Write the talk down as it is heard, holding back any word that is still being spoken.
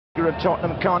Of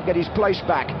Tottenham can't get his place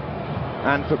back,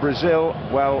 and for Brazil,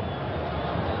 well,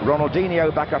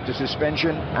 Ronaldinho back up to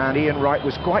suspension, and Ian Wright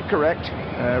was quite correct.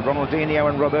 Ronaldinho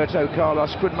and Roberto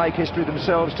Carlos could make history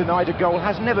themselves tonight. A goal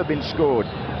has never been scored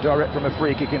direct from a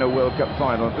free kick in a World Cup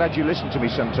final. I'm glad you listen to me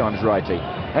sometimes, Righty.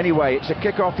 Anyway, it's a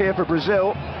kick-off here for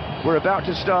Brazil. We're about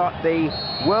to start the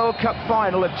World Cup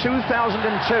final of 2002.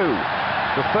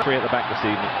 The three at the back this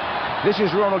evening. This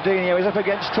is Ronaldinho, he's up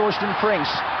against Torsten Frings.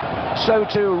 So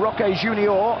too Roque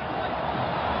Junior.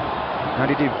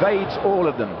 And it evades all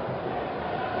of them.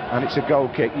 And it's a goal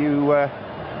kick. You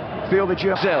feel the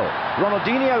Brazil.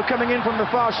 Ronaldinho coming in from the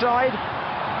far side.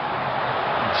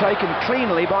 Taken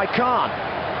cleanly by Kahn.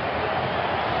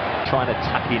 Trying to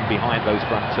tuck in behind those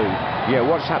front two. Yeah,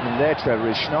 what's happened there, Trevor,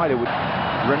 is Schneider with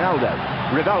Ronaldo.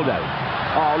 Rivaldo.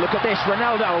 Oh, look at this,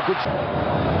 Ronaldo. Good.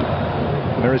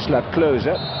 Miroslav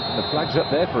Klose. The flag's up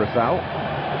there for a foul.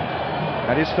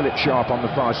 That is Philip Sharp on the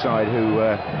far side who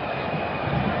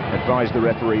advised the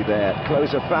referee there.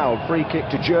 Klose fouled, free kick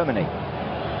to Germany.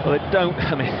 Well, it don't,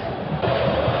 I mean...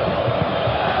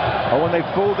 Oh, and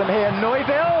they've fooled them here.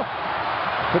 Neuville!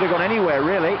 Could have gone anywhere,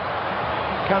 really.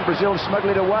 Can Brazil smuggle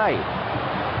it away?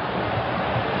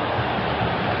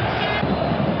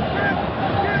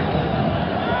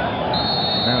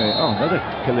 Now, another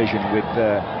collision with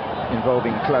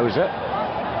involving Klose.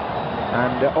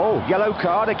 And, oh, yellow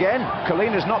card again.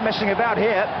 Collina's not messing about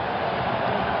here.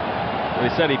 Well,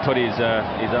 he said he put his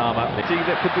arm up. See,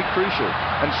 that could be crucial.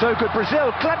 And so could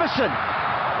Brazil. Cleverson.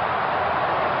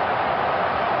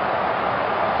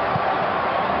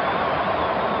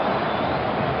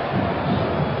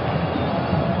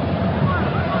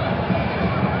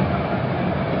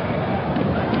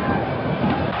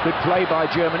 Good play by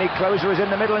Germany. Klose is in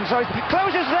the middle, and so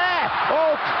Klose's there.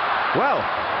 Oh, well,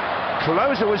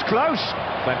 Klose was close.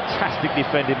 Fantastic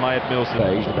defending by Ed Milson.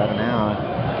 Aged about an hour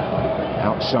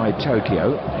outside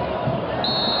Tokyo.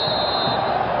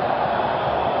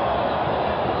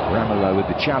 Ramelow with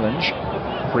the challenge.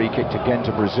 Free kick again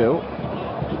to Brazil.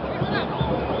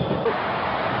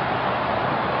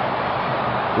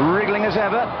 Wriggling as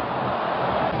ever.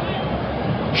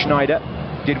 Schneider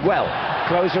did well.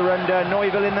 Klose and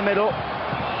Neuville in the middle.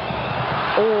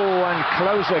 Oh, and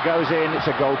Klose goes in. It's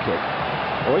a goal kick.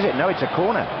 Or is it? No, it's a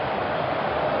corner.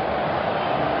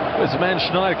 As the man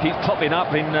Schneider keeps popping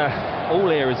up in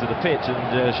all areas of the pitch, and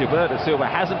Gilberto Silva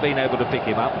hasn't been able to pick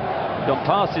him up. Gone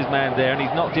past his man there, and he's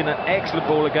knocked in an excellent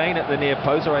ball again at the near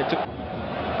post.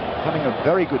 Having a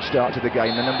very good start to the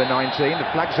game, the number 19. The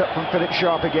flag's up from Philip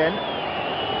Sharp again.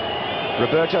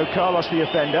 Roberto Carlos, the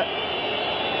offender.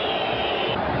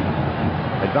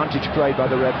 Advantage played by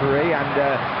the referee, and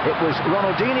it was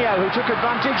Ronaldinho who took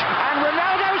advantage, and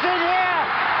Ronaldo's in here!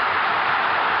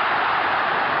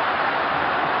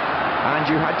 And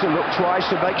you had to look twice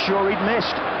to make sure he'd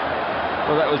missed.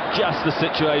 Well, that was just the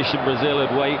situation Brazil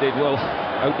had waited. Well,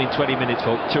 opening 20 minutes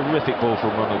for terrific ball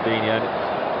from Ronaldinho.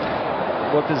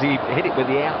 What does he hit it with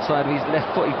the outside of his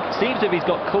left foot? He seems to have he's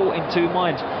got caught in two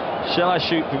minds. Shall I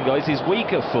shoot from guys? His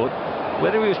weaker foot.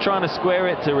 Whether he was trying to square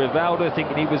it to Rivaldo,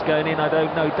 thinking he was going in, I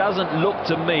don't know. Doesn't look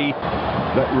to me.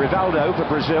 But Rivaldo for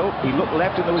Brazil, he looked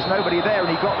left and there was nobody there, and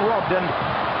he got robbed. And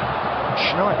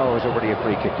Schneider, oh, it was already a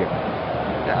free kick given.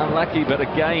 Unlucky, but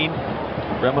again,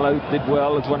 Ramelow did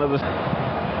well as one of the...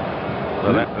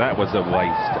 Well, that was a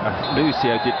waste.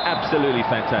 Lucio did absolutely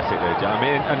fantastic there, John. I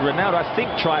mean, and Ronaldo, I think,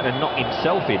 tried to knock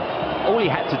himself in. All he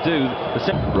had to do...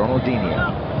 Ronaldinho.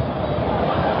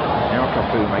 Now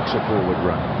Cafu makes a forward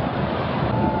run.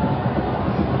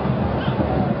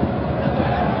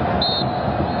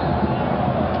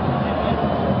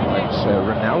 It's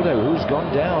Ronaldo who's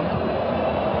gone down.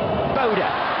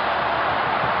 Boda.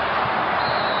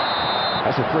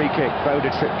 That's a free kick. Boda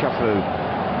tripped Cafu.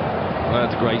 Well,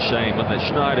 that's a great shame, wasn't it?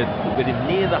 Schneider with him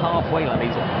near the halfway line.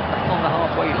 He's back on the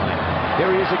halfway line.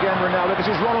 Here he is again, Ronaldo. This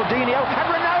is Ronaldinho, and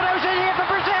Ronaldo's in here for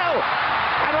Brazil.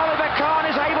 And Oliver Kahn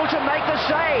is able to make the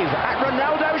save at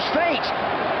Ronaldo's feet.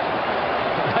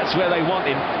 That's where they want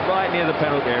him, right near the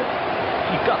penalty area.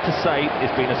 You've got to say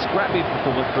it's been a scrappy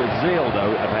performance. Brazil,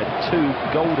 though, have had two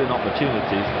golden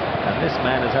opportunities, and this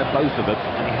man has had both of them,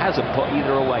 and he hasn't put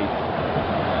either away.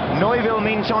 Neuville,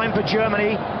 meantime, for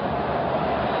Germany.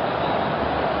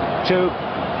 To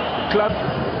Club.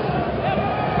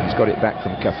 He's got it back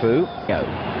from Cafu. Go.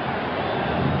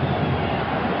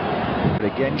 But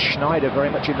again, Schneider very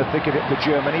much in the thick of it for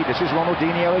Germany. This is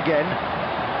Ronaldinho again.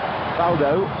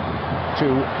 Baldo to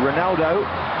Ronaldo.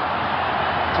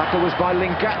 Tackle was by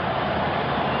Linka.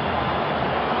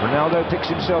 Ronaldo picks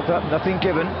himself up, nothing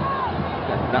given.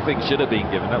 Nothing should have been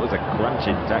given. That was a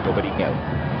crunching tackle, but he go.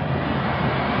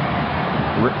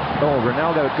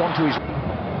 Ronaldo had gone to his...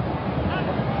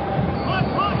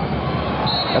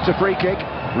 That's a free kick.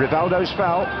 Rivaldo's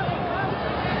foul.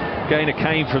 Gainer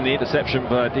came from the interception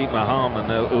by Dietmar Hamann,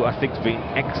 who I think has been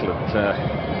excellent.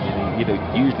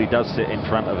 Usually does sit in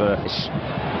front of a...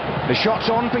 The shot's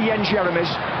on for Jens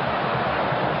Jeremies.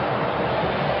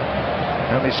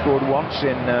 Only scored once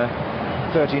in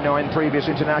 39 previous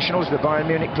internationals, the Bayern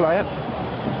Munich player.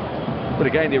 But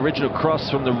again, the original cross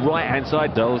from the right-hand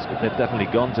side, those they've definitely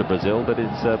gone to Brazil, but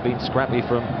it's been scrappy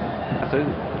from Cafu.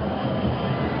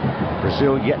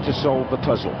 Brazil yet to solve the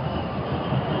puzzle.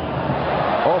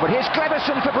 Oh, but here's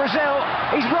Kleberson for Brazil.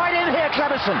 He's right in here,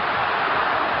 Kleberson.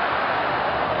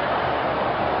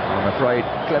 I'm afraid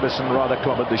Kleberson rather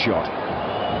clobbered the shot.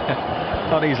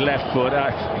 On his left foot.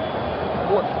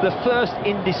 The first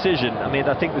indecision, I mean,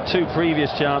 I think the two previous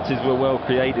chances were well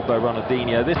created by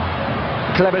Ronaldinho.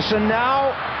 Kleberson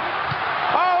now.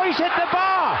 Oh, he's hit the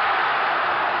bar.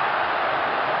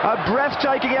 A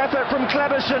breathtaking effort from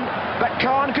Kleberson, but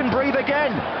Kahn can breathe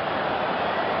again.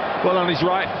 Well, on his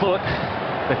right foot,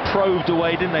 they probed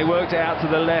away, didn't they? Worked it out to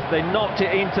the left. They knocked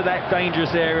it into that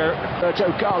dangerous area.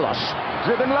 Roberto Carlos,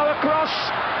 driven low across.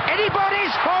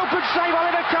 Anybody's! Oh, good save,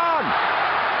 Oliver Kahn.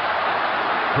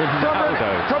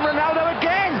 From Ronaldo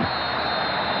again.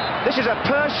 This is a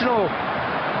personal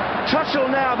tussle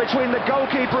now between the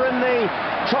goalkeeper and the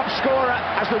top scorer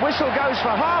as the whistle goes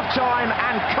for half-time,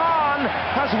 and Kahn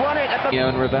has won it at the...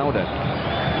 And Rivaldo.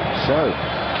 So,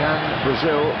 can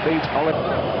Brazil beat Oliver?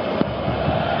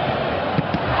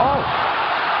 Oh!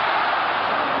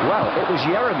 Well, it was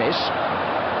Jeremies.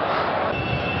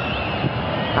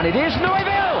 And it is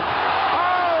Neuville!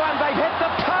 Oh, and they've hit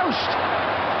the post!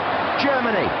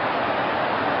 Germany.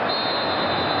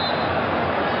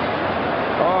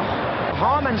 Oh,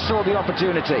 Hamann saw the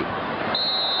opportunity.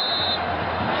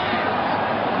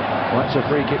 Well, that's a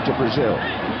free kick to Brazil.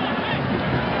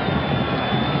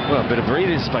 Well, a bit of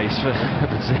breathing space for the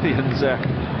Brazilians.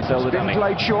 It's been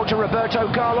played short to Roberto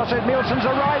Carlos. Edmilson's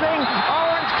arriving. Oh,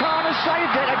 and Kahn has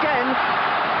saved it again.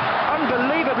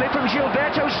 Unbelievably from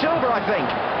Gilberto Silva, I think.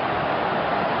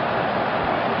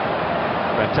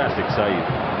 Fantastic save.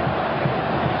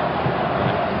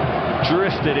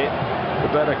 Drifted it,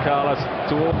 Roberto Carlos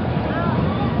toward.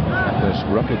 First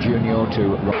Rucker Jr.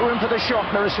 to... Room for the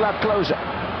shot, Miroslav Klose.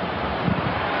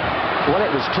 Well,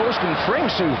 it was Torsten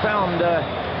Frings who found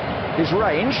his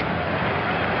range.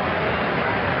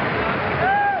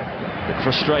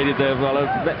 Frustrated there, well,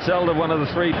 Metzelder, one of the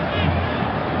three.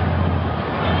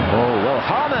 Oh, well,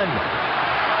 Hamann.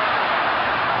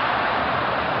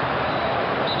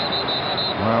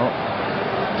 Well,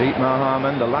 Dietmar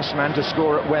Hamann, the last man to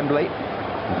score at Wembley,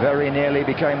 very nearly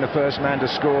became the first man to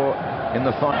score in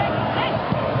the final.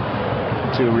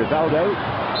 To Rivaldo.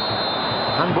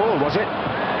 Handball, was it?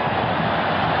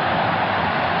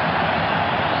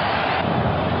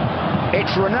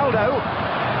 It's Ronaldo,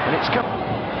 and it's come.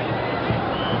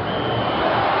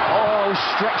 Oh,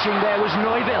 stretching there was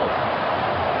Neuville.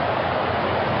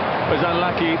 Was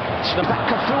unlucky. Back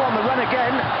Cafu on the run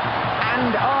again,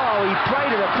 and oh, he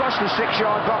played it across the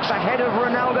 6-yard box ahead of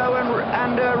Ronaldo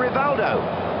and Rivaldo.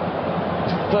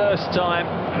 First time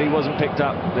he wasn't picked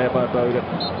up there by Boda.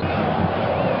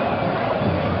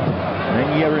 And then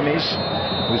Jeremies,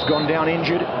 who's gone down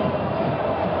injured.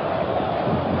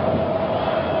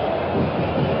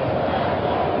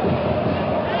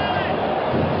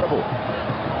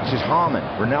 This is Hamann.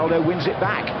 Ronaldo wins it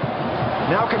back.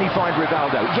 Now can he find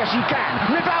Rivaldo? Yes, he can.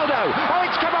 Rivaldo! Oh,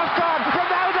 it's come off Kahn.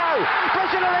 Ronaldo!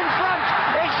 Brazil are in front.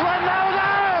 It's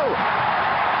Ronaldo!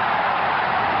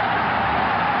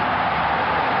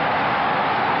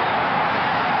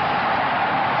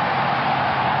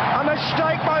 A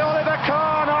mistake by Oliver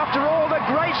Kahn after all the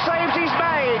great saves he's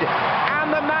made.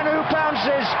 And the man who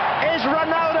pounces is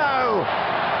Ronaldo,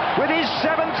 with his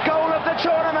 7th goal of the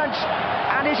tournament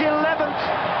and his 11th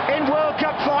in World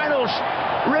Cup finals.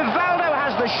 Rivaldo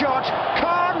has the shot,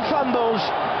 Kahn fumbles,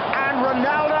 and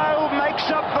Ronaldo makes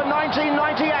up for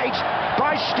 1998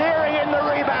 by steering in the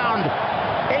rebound.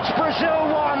 It's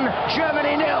Brazil 1,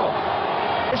 Germany 0.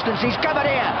 Distance, he's covered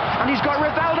here, and he's got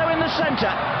Rivaldo in the centre.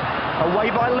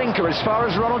 Away by Linker as far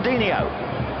as Ronaldinho.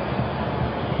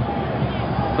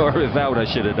 Or Rivaldo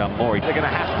should have done more. They're going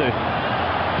to have to.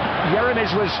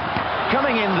 Jeremies was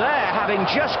coming in there, having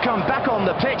just come back on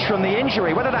the pitch from the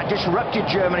injury. Whether that disrupted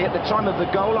Germany at the time of the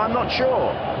goal, I'm not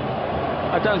sure.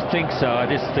 I don't think so. I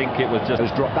just think it was just...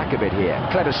 Has dropped back a bit here.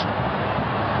 Kleberson.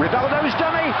 Rivaldo's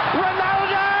dummy.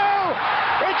 Ronaldo!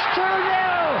 It's 2-0!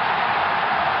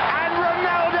 And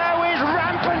Ronaldo is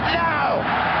rampant now.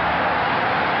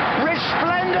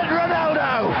 Resplendent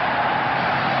Ronaldo.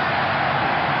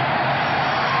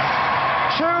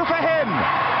 Two for him.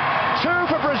 Two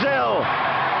for Brazil.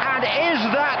 And is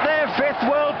that their 5th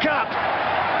World Cup?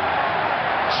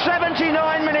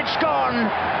 79 minutes gone.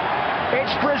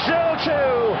 It's Brazil 2,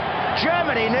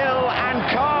 Germany 0, and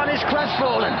Kahn is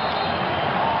crestfallen.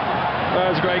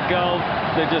 That was a great goal.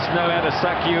 They just know how to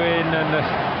suck you in, and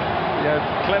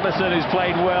Cleberson, who's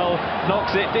played well,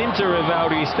 knocks it into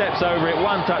Rivaldo. He steps over it,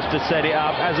 one touch to set it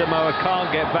up. Asamoah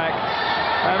can't get back,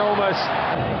 and almost...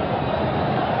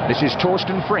 This is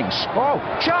Torsten Frings. Oh,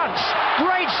 chance!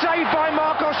 Great save by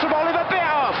Marcos from Oliver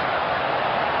Kahn.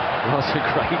 That's a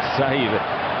great save.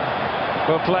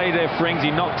 Well played there, Frings.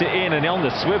 He knocked it in, and on the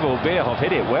swivel, Bierhoff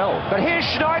hit it well. But here's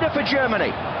Schneider for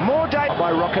Germany. More damage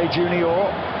by Roque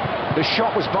Junior. The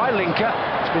shot was by Linker.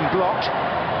 It's been blocked.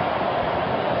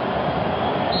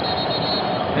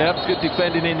 Yep, good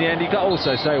defending in the end. You can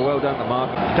also say well done to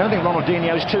Mark. Don't think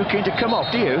Ronaldinho's too keen to come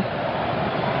off, do you?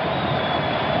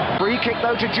 Free kick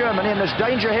though to Germany, and there's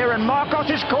danger here, and Marcos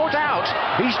is caught out.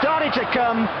 He started to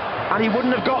come, and he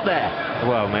wouldn't have got there.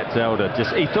 Well, Metzelder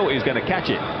he thought he was going to catch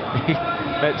it.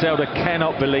 Metzelder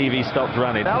cannot believe he stopped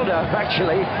running. Ronaldo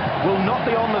actually will not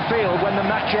be on the field when the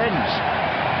match ends.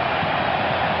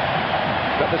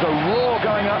 But there's a roar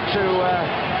going up to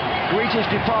greet his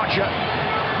departure.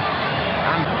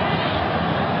 And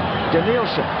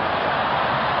Danielson.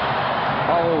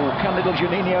 Oh, can little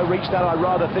Juninho reach that? I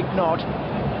rather think not.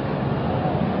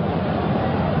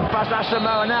 Past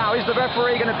Asamoah now. Is the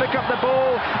referee going to pick up the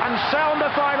ball and sound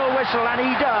the final whistle? And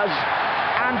he does.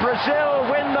 And Brazil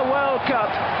win the World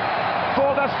Cup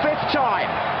for the 5th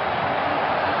time.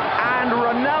 And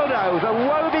Ronaldo, the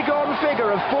woebegone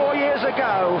figure of 4 years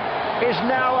ago, is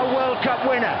now a World Cup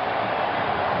winner.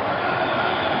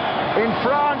 In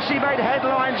France, he made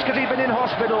headlines because he'd been in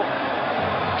hospital.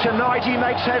 Tonight, he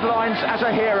makes headlines as a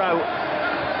hero,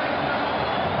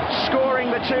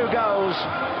 scoring the 2 goals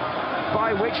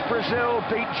by which Brazil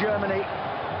beat Germany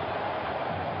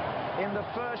in the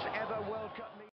first ever World Cup.